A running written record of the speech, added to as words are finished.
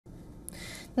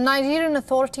Nigerian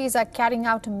authorities are carrying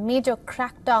out a major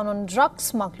crackdown on drug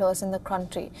smugglers in the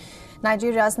country.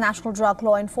 Nigeria's National Drug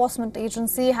Law Enforcement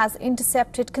Agency has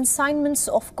intercepted consignments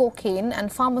of cocaine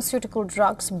and pharmaceutical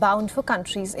drugs bound for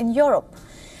countries in Europe.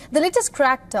 The latest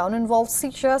crackdown involves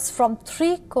seizures from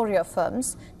 3 courier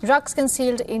firms. Drugs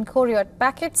concealed in courier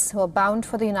packets were bound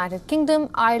for the United Kingdom,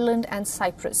 Ireland and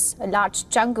Cyprus. A large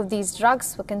chunk of these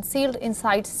drugs were concealed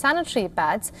inside sanitary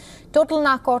pads. Total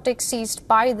narcotics seized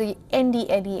by the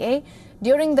NDLEA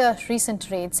during the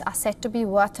recent raids are said to be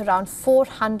worth around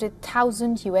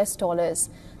 $400,000.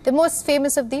 The most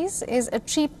famous of these is a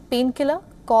cheap painkiller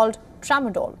called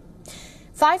tramadol.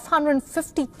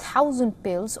 550,000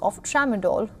 pills of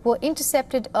tramadol were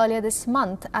intercepted earlier this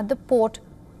month at the port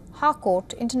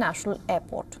Harcourt International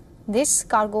Airport. This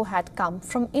cargo had come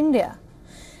from India.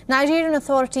 Nigerian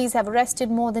authorities have arrested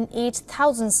more than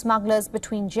 8,000 smugglers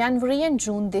between January and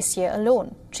June this year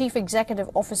alone. Chief Executive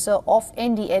Officer of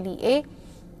NDLEA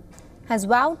has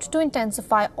vowed to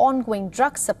intensify ongoing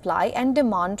drug supply and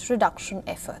demand reduction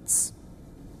efforts.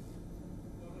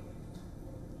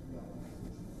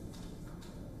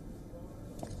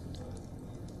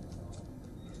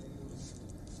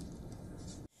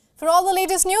 For all the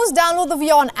latest news, download the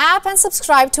WION app and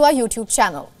subscribe to our YouTube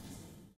channel.